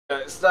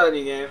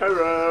Starting again.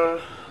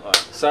 Hurrah! Right,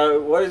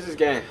 so, what is this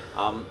game?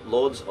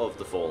 Lords of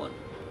the Fallen,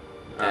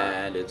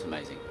 and it's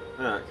amazing.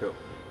 Alright, cool.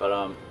 But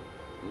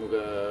we'll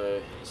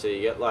go. So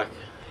you get like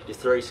your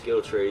 3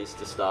 skill trees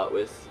to start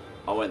with.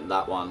 I went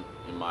that one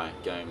in my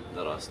game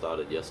that I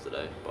started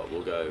yesterday, but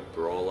we'll go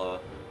brawler.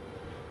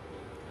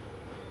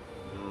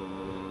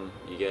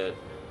 You get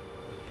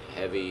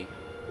heavy,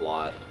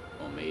 light,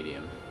 or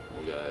medium.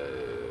 We'll go.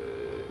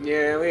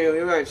 Yeah,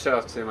 we won't show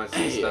off too much of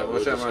this Yeah, stuff. We'll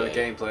we'll show just more of the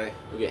go- gameplay.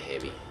 We'll get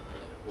heavy.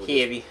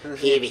 Heavy.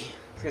 Heavy.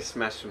 Let's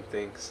smash some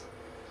things.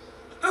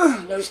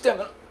 No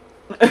stamina.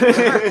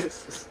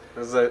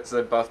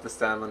 So buff the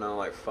stamina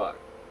like fuck.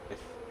 If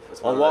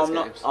it's one Well, of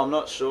those games. I'm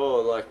not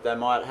sure. Like they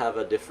might have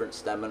a different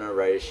stamina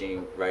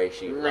ratio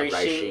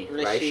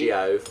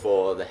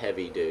for the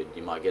heavy dude.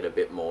 You might get a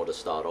bit more to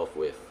start off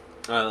with.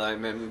 Oh, like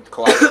maybe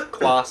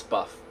class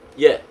buff.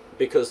 Yeah,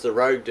 because the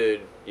rogue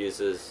dude you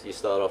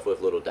start off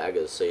with little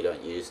daggers, so you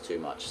don't use too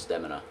much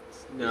stamina.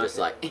 No, You're just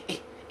like.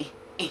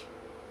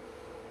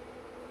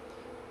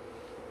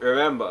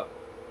 Remember,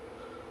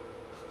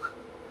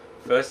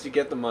 first you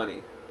get the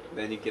money,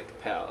 then you get the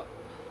power,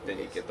 then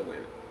you get the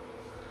women.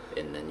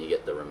 And then you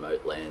get the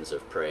remote lands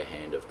of Prayer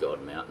Hand of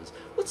God Mountains.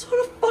 What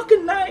sort of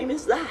fucking name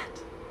is that?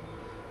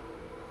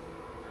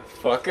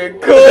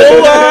 Fucking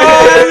cool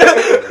one!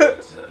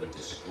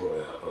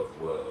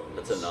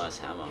 That's a nice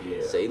hammer.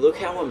 Yeah. See, look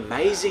how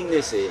amazing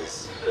this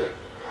is.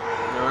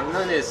 No,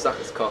 none of this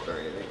suckers cock or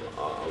anything.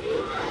 Oh, I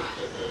will.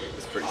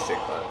 It's pretty sick,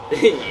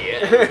 but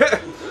Yeah.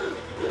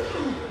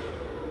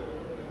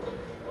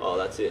 Oh,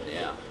 that's it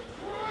now.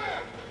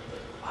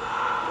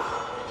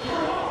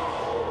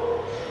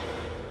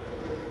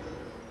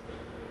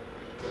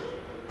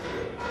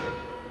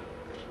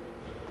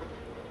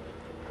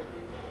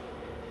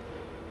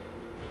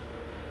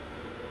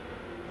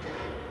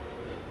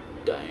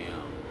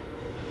 Damn.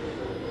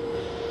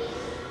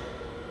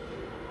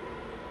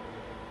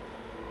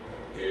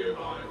 Hear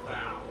my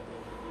vow.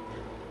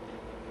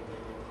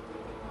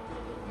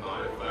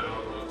 My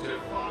vow of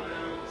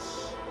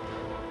defiance.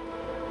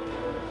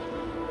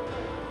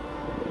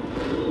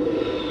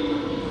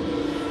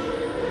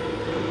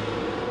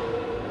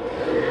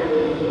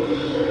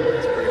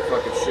 it's pretty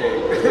fucking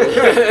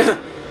sick.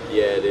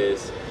 Yeah, it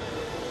is.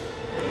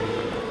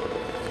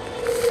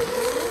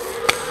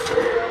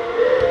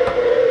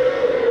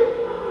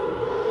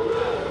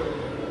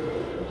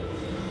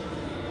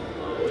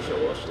 I wish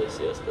I watched this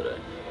yesterday.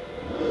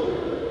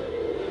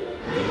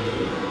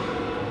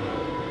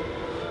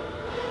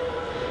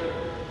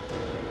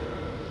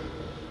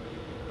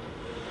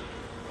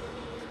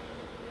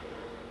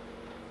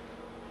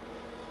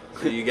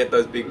 So you get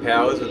those big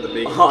powers with the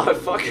big... Oh, I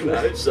fucking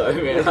hope so,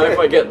 man. I hope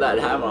I get that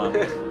hammer.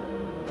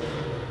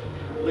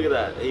 Look at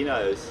that. He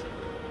knows.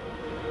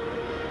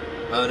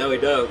 Oh, no we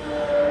don't.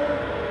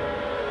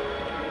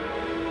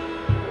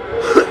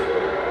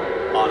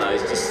 Oh no,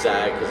 he's just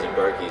sad because he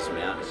broke his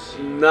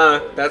mountain.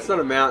 No, that's not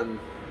a mountain.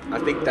 I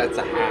think that's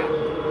a hat.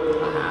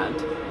 A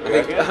hand.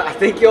 I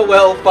think you're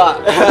well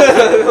fucked.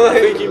 I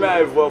think you may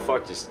have well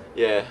fucked just.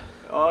 Yeah.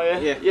 Oh yeah.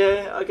 Yeah.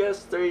 Yeah. I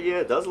guess 3. Yeah,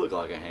 it does look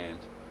like a hand.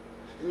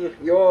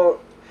 You're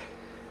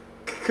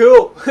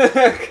cool.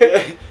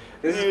 This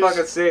is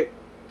fucking sick.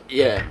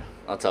 Yeah,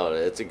 I'll tell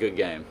you, it's a good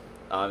game.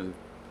 I'm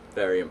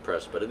very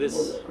impressed, but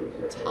it's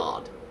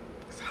hard.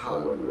 It's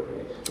hard.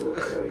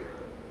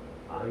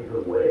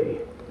 Either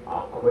way,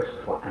 our quest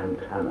for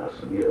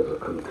Antanas nears a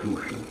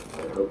conclusion.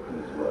 I hope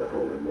these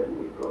rifle the men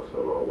we've lost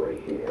on our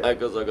way here.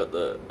 Because I got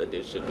the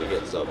addition to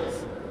get some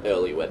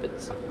early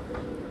weapons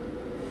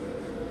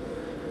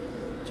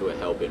to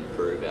help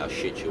improve our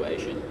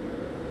situation.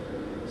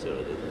 See what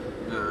I did?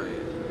 No,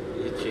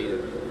 yeah. You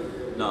cheated.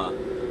 No,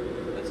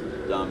 that's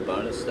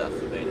bonus stuff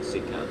for being a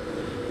sick cunt.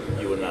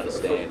 You wouldn't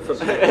understand.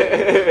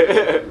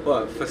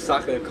 What, for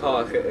sucking a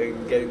cock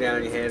and getting down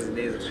on your hands and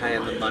knees and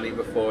paying the money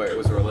before it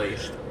was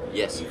released?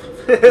 Yes.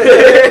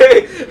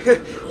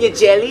 You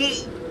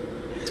jelly?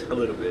 A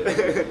little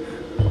bit.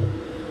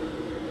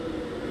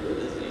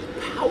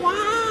 Power!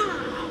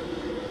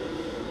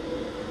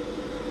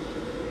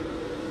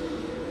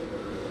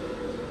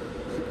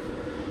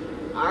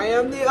 I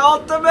am the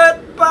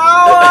ultimate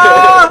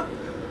power!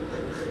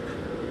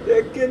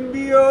 There can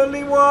be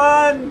only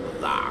one!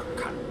 There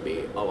can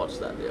be. I watched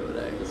that the other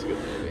day. It's a good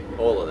movie.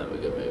 All of them are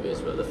good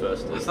movies, but the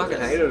first I is fucking the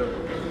best. hated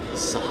them.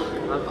 Suck.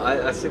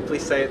 I simply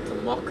say it to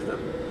mock them.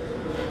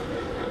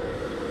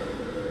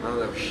 Oh,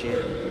 that was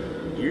shit.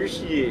 You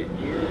shit.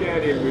 You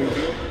got a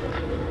movie.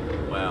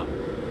 Wow.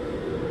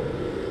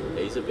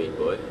 He's a big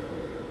boy.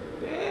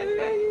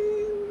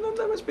 Not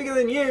that much bigger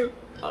than you.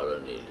 I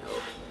don't need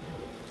help.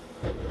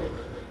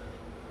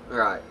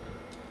 Alright.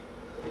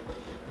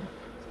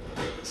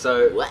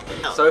 So, Wow.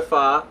 so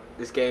far,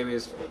 this game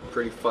is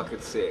pretty fucking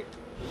sick.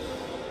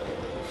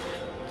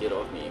 Get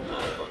off me, you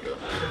motherfucker.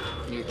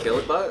 You kill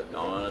it, bud?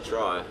 No, I'm gonna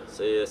try.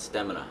 See ya,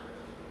 stamina.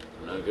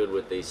 I'm no good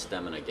with these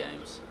stamina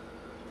games.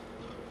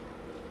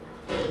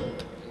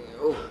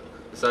 Ooh.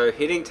 So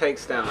hitting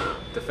takes stamina,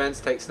 defense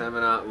takes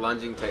stamina,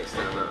 lunging takes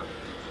stamina.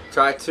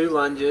 Try 2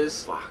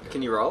 lunges. Fuck.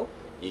 Can you roll?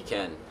 You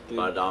can, Dude,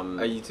 but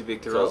are you too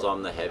big to because roll?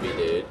 I'm the heavy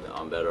dude,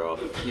 I'm better off.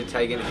 You're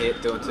taking a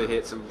hit, doing 2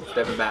 hits, and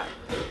stepping back.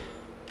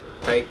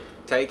 Take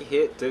a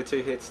hit, do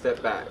 2 hits,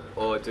 step back,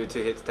 or do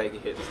 2 hits, take a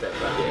hit, and step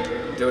back.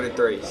 Yeah. Do it in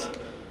 3s.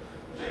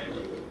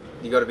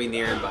 You got to be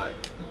near him, bud.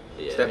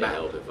 Yeah, Step it'd back.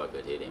 help if I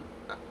could hit him.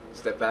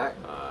 Step back.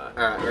 Alright.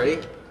 All right, ready?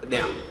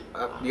 Now,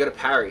 you got to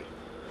parry.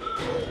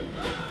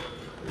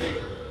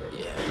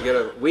 Yeah. You got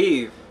to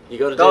weave. You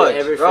got to do Dodge,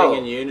 everything roll.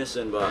 in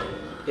unison, but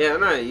Yeah,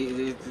 no,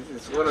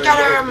 it's one of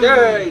the.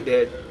 Yeah, he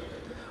did.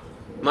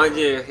 Mind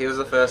you, he was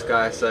the first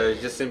guy, so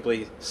just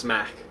simply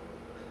smack.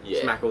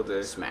 yeah. Smack will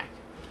do. Smack.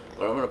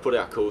 But I'm gonna put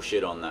our cool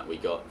shit on that we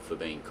got for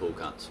being cool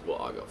cunts.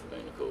 What I got for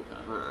being a cool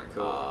cunt. Alright,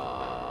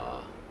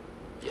 cool.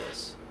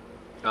 Yes.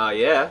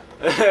 Yeah.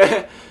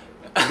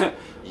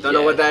 Don't know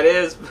Yeah. what that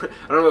is. I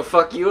don't know what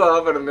fuck you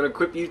are, but I'm gonna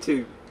equip you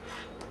too.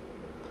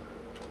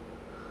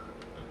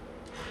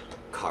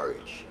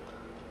 Courage.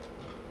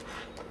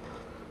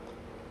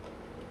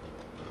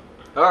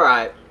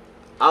 Alright.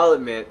 I'll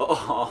admit.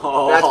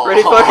 Oh. That's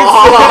pretty fucking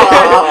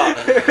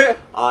sick.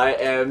 I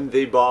am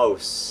the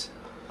boss.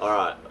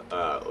 Alright,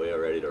 we are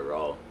ready to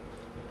roll.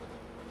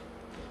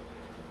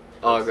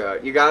 Oh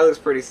god, your guy looks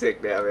pretty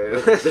sick now,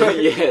 man.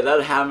 Yeah,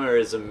 that hammer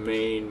is a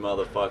mean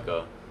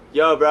motherfucker.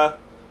 Yo, bro.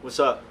 What's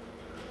up?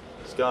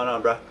 What's going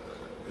on, bro?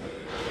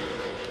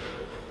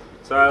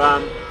 So,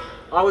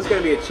 I was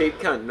gonna be a cheap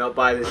cunt and not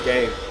buy this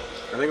game.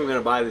 I think I'm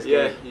gonna buy this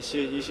Yeah, game. you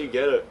should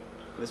get it.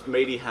 This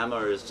meaty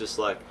hammer is just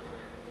like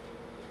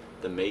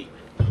the meat.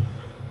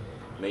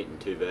 Meat and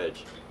 2 veg.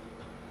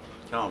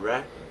 Come on,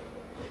 bro.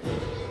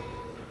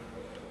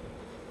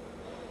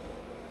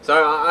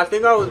 So I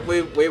think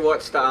we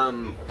watched like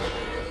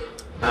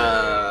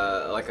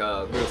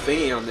a little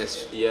thingy on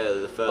this Yeah,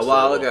 the first a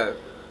while level. ago,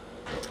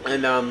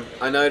 and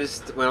I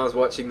noticed when I was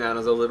watching that, I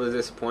was a little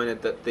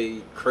disappointed that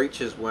the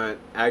creatures weren't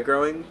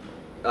aggroing,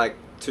 like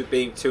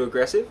being too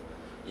aggressive.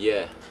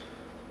 Yeah,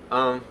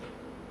 I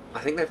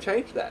think they've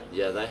changed that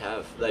yeah, they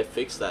have. They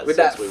fixed that with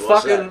since that we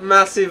watched fucking that.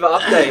 massive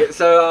update.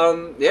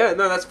 So yeah,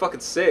 no, that's fucking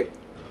sick. Yeah,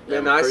 They're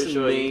I'm nice pretty and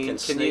sure you mean. can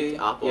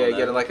sneak up on yeah, them.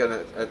 get like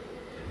a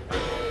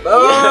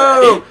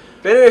boom,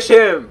 finish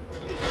him.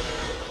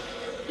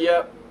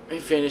 Yep, he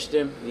finished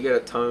him. You get a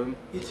tome.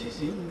 It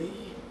is in me.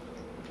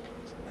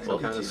 What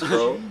And kind it of is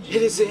scroll? changing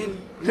It is in.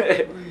 my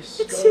It's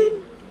skull.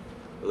 in.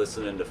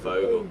 Listening to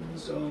Fogel.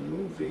 Bones are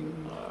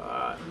moving,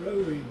 Alright.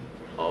 growing.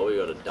 Oh, we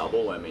got a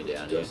double whammy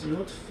down here. Does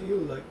not feel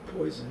like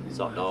poison in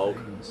Sup, my dog?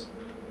 veins.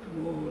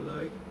 More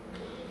like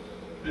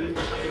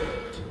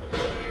witchcraft.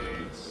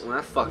 Well,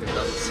 that fucking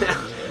doesn't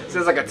sound.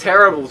 Sounds like a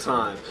terrible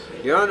time.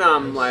 You're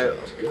on like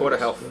quarter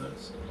health.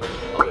 First,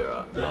 I'll be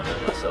right. I'll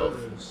be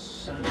myself.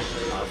 Sand.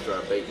 After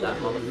I beat that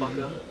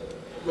motherfucker.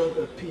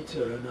 Brother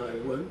Peter and I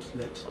won't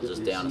let I'll the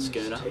just down a disease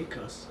schooner. take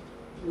us.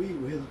 We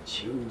will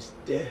choose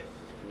death.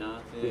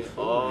 Nothing.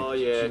 Before Oh it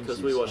yeah,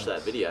 because we watched that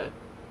chooses video.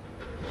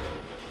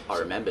 I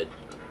remembered.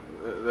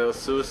 They were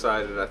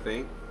suicided, I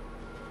think.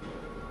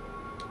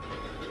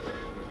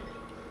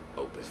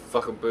 Open. Just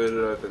fucking boot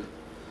it open.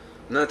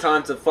 No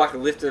time to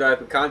fucking lift it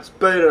open. Can't just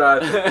boot it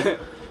open.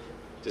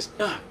 Just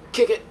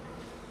kick it.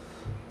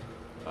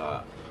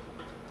 Alright.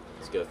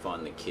 Let's go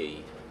find the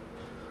key.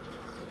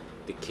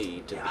 The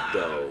key to the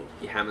door.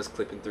 Your hammer's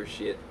clipping through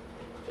shit.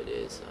 It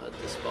is. I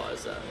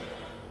despise that.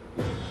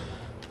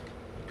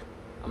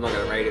 I'm not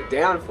gonna rate it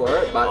down for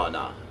it, but Oh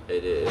no,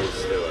 it is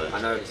still I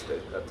a. noticed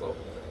it. That's all.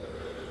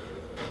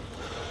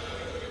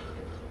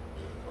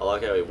 I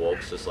like how he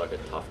walks just like a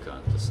tough cunt.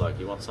 Just like,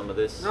 you want some of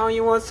this? No,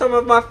 you want some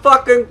of my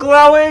fucking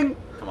glowing?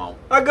 Come on.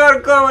 I got a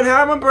glowing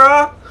hammer,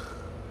 bruh.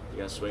 You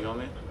gonna swing on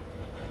me?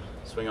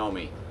 Swing on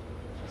me.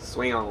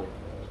 Swing on.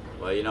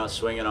 Well, you're not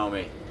swinging on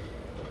me.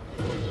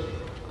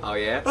 Oh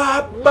yeah.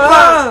 Ba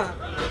ba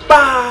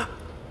ba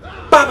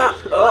ba.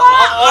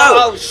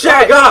 Oh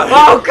shit! God.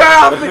 Oh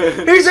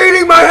god! He's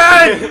eating my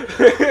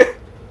head.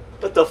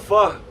 What the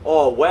fuck?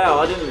 Oh wow,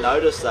 I didn't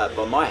notice that,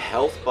 but my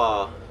health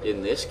bar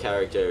in this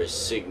character is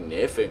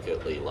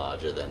significantly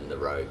larger than the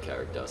rogue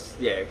character.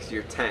 Yeah, because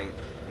you're a tank.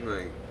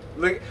 Like,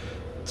 look,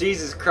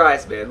 Jesus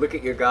Christ, man! Look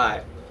at your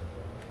guy.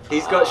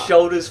 He's got Ah.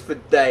 shoulders for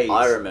days.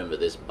 I remember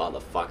this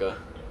motherfucker.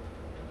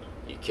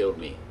 You killed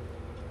me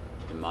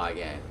in my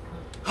game.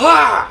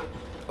 Ha!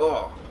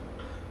 Oh,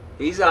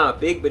 he's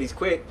big, but he's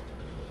quick.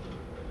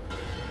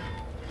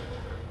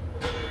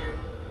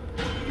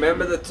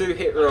 Remember the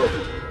 2-hit rule,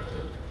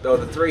 or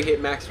the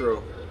 3-hit max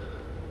rule.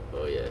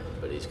 Oh yeah,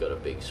 but he's got a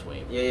big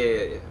swing.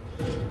 Yeah.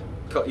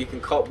 You can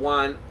cop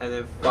 1 and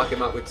then fuck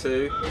him up with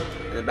 2,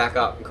 and then back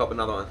up and cop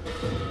another one.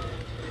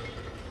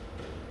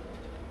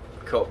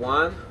 Cop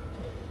 1.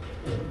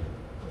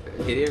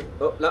 Hit him.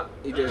 Oh no,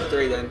 you did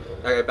 3 then.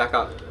 Okay, back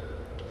up.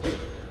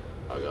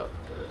 I got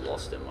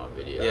lost in my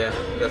video. Yeah,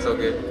 that's all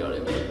good. Got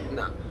him.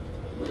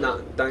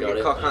 No, don't Got get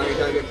it. cock hungry.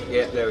 Don't get.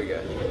 Yeah, there we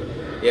go.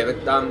 Yeah,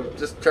 but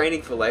just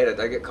training for later.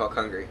 Don't get cock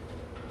hungry,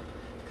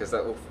 because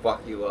that will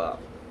fuck you up.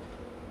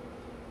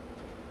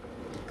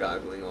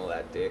 Gargling all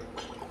that dick.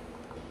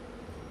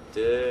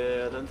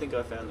 I don't think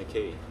I found the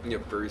key. And you're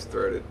bruise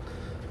throated.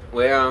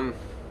 We're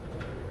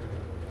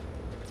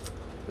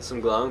There's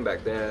some glowing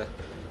back there.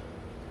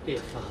 Dear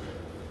Father,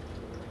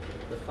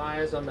 the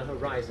fires on the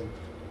horizon,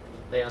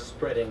 they are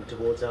spreading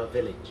towards our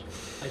village.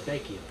 I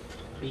beg you,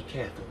 be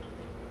careful.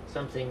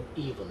 Something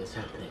evil is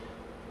happening.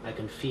 I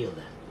can feel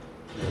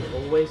that. You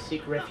will always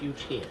seek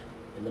refuge here,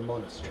 in the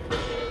monastery.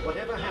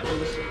 Whatever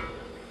happens,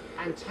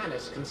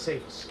 Antanas can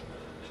save us.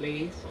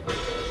 Please?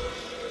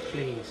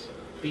 Please,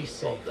 be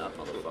safe. Stop that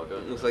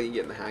motherfucker. Looks like you're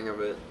getting the hang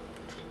of it.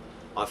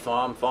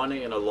 I'm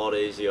finding it a lot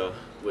easier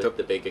with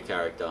the bigger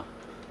character.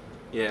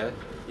 Yeah.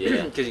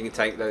 Yeah. Because you can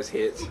take those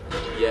hits.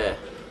 Yeah.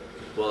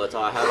 Well,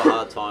 I have a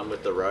hard time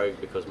with the rogue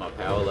because my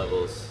power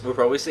levels. We'll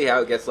probably see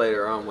how it gets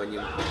later on when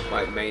you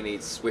may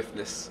need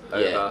swiftness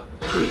over.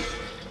 Yeah.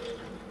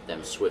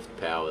 Them swift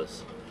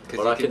powers. But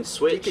you I can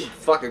switch. You can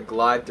fucking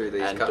glide through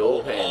these. And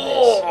dual hand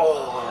this,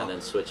 and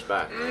then switch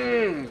back.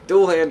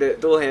 Dual hand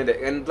it,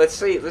 and let's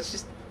see.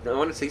 I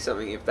want to see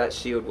something. If that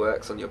shield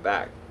works on your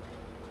back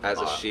as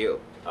a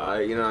shield,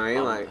 you know what I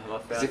mean?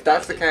 Like, because if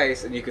that's the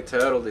case, and you could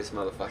turtle this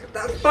motherfucker,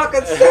 that's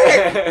fucking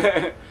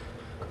sick.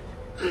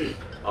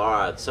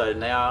 Alright, so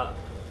now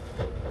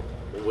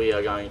we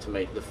are going to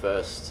meet the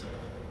first,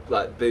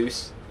 like,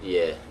 boost.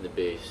 Yeah, the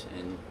boost,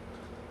 and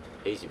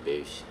easy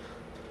boost.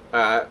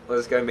 Alright,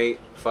 let's go meet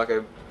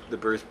fucking the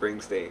Bruce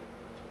Springsteen.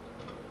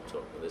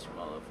 Talk with this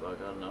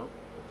motherfucker, no.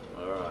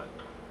 Alright.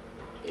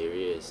 Here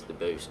he is, the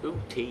boost. Ooh,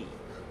 tea.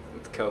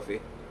 It's coffee.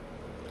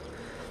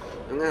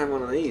 I'm gonna have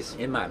one of these.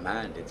 In my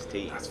mind, it's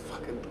tea. That's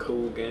fucking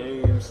cool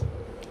games.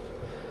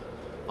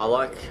 I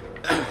like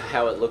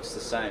how it looks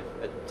the same.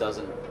 It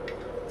doesn't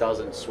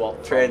swap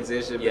from,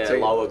 Transition between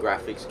lower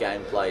graphics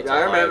gameplay to I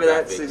remember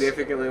higher that graphics.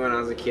 significantly when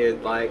I was a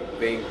kid, like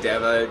being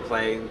Devo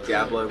playing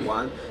Diablo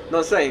 1.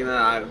 Not saying that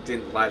I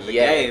didn't like the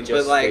game,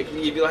 but like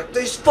you'd be like,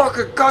 this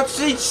fucking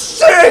cutscene's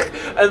sick!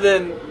 And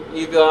then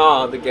you'd be like,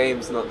 oh, the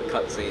game's not the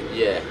cutscene.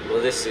 Yeah,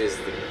 well this is,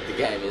 the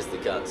game is the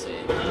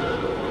cutscene.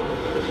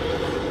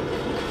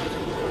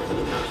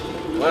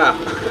 Wow.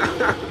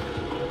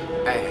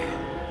 Hey.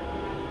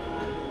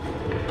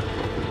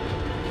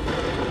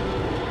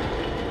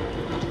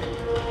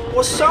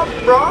 What's up,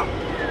 bro?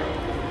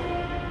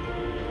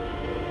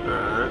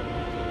 Alright.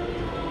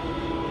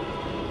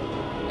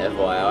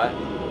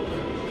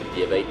 FYI,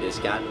 you beat this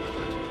gun,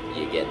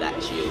 you get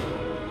that shield.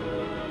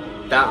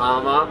 That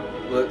armor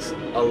looks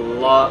a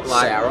lot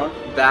like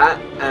Sauron?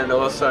 that, and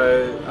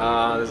also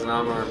there's an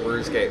armor on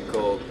RuneScape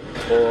called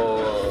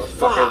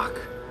Torva.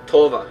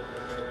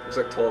 Looks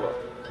like Torva.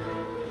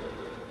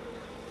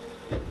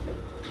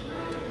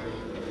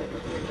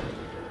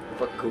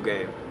 Fucking cool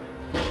game.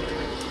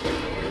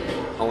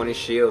 I want his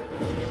shield.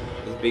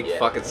 His big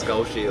fucking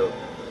skull shield.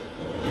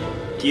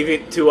 Give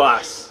it to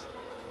us.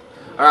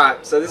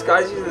 Alright, so this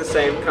guy's using the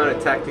same kind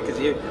of tactic as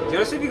you. Do you want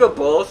to see if you got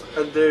balls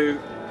and do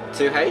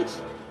 2H?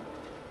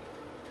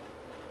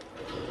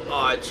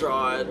 I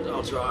tried,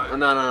 I'll try. Oh,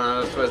 no,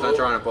 I suppose not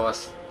trying a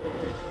boss.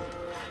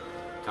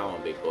 Come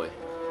on, big boy.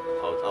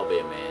 I'll be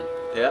a man.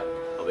 Yeah.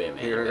 I'll be a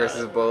man. You're gonna about grab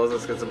it. his balls,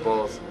 let's get some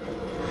balls.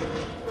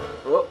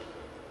 Oh.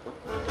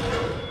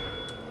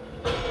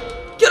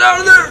 Get out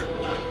of there!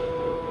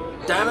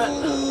 Damn it!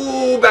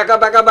 Ooh, back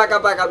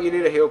up. You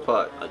need a heal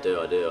pot. I do.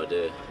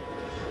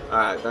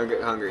 Alright, don't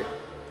get hungry.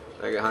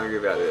 Don't get hungry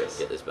about this.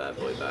 Get this bad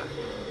boy back.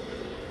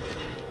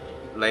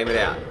 Lame it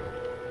out.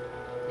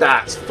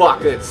 That's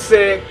fucking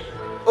sick!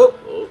 Oh!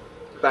 Oh,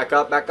 Back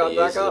up. he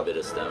uses a bit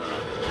of stamina.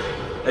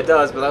 It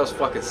does, but that was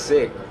fucking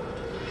sick.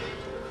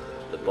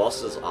 The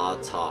bosses are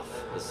tough.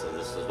 This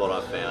is what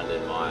I found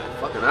in my...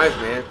 Fucking oath,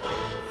 man.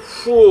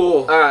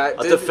 Alright,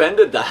 I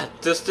defended that.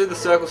 Just do the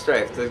circle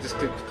strafe. So just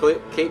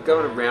keep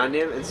going around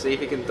him and see if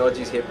he can dodge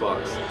his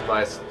hitbox.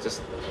 By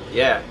just,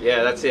 yeah,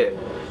 that's it.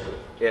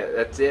 Yeah,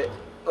 that's it.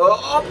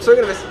 Oh, swing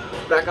and a miss.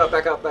 Back up.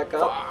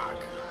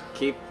 Fuck.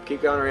 Keep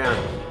going around.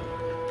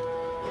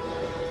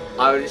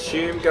 I would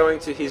assume going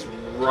to his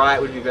right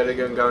would be better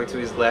than going to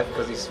his left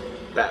because he's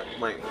that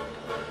length.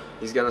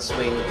 He's gonna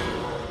swing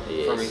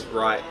from his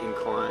right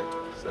incline.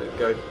 So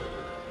go to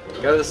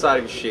the side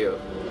of his shield.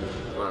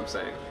 Is what I'm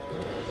saying.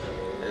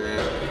 And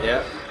then,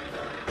 yeah.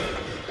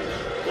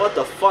 What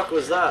the fuck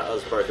was that? I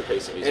just broke a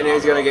piece of his And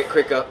he's armor gonna off. get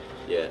quicker.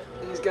 Yeah.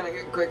 He's gonna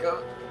get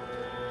quicker.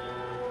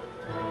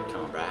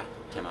 Come on, bruh.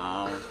 Come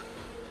on.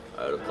 I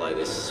gotta play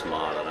this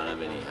smart. I don't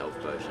have any health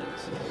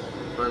potions.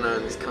 I know,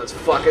 this cunt's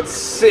fucking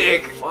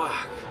sick.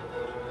 Fuck.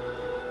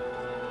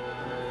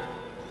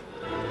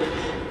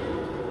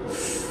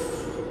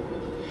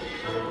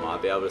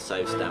 Might be able to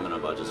save stamina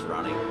by just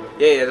running.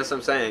 Yeah, that's what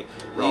I'm saying.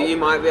 Roll. You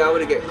might be able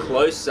to get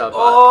closer, but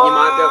Oh! you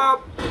might be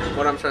able,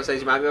 what I'm trying to say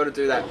is you might be able to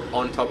do that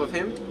on top of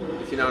him,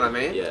 if you know what I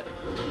mean. Yeah.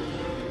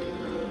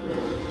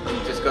 You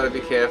just gotta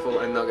be careful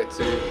and not get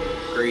too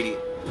greedy.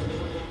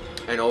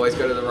 And always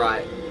go to the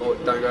right, or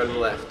don't go to the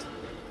left.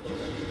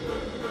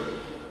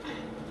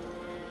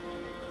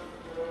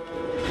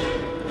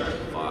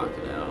 Fuck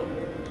no.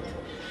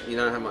 You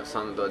don't have much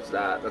time to dodge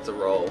that. That's a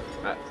roll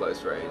at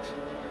close range.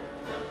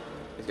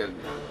 He's gonna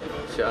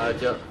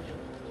charge up.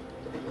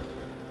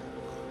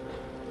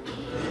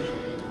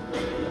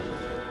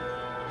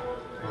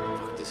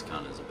 Fuck, this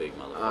cunt is a big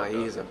motherfucker. Oh,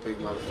 he is a big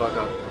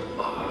motherfucker. Oh,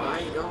 why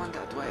are you going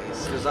that way?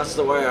 Because that's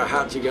the way I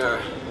had to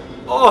go.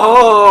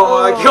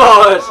 Oh my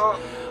god!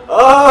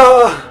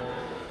 Oh!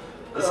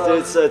 This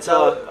dude's so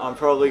tough. I'm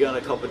probably gonna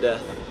cop a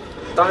death.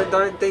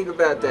 Don't think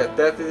about death.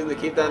 Death is in the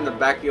keep that in the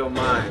back of your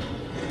mind.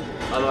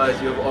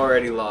 Otherwise, you've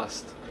already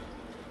lost.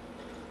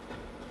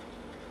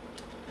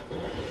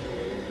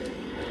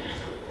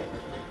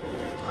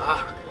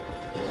 Ah.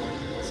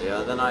 See,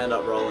 then I end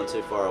up rolling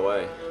too far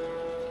away.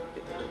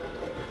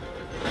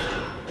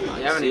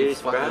 You haven't even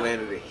fucking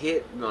landed a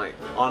hit. Like,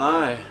 Oh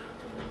no.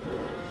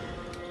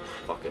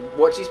 Fucking.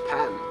 watch his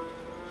pattern.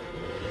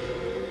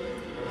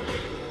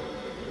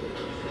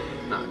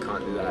 No, I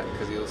can't do that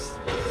because he'll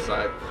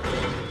side.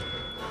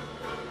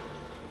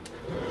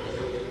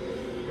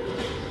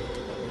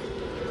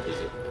 Is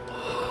it?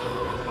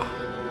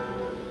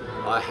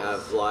 I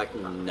have like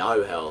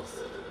no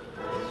health.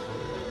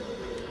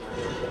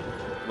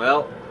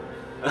 Well,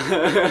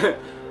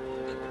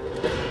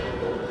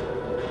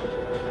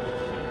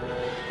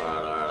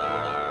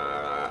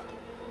 Alright.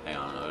 Hang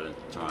on, I'm gonna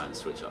try and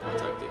switch up my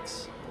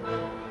tactics.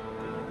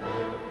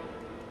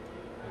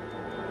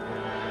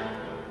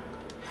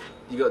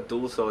 you got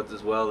dual swords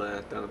as well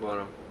there down the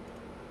bottom.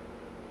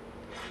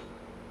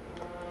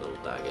 Little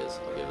daggers,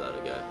 I'll give that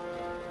a go.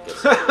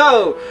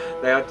 Oh,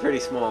 they are pretty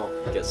small.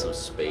 Get some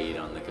speed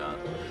on the gun.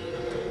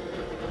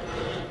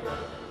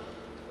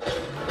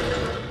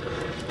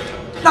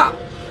 No!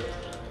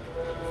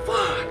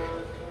 Fuck!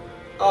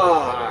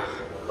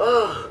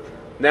 Ah!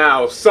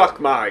 Now suck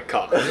my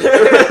cock.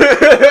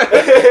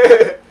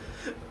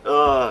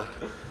 Oh,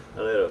 I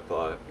need a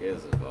pipe.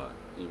 Here's a pipe.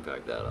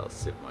 Impact that, I'll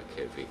sip my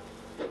coffee.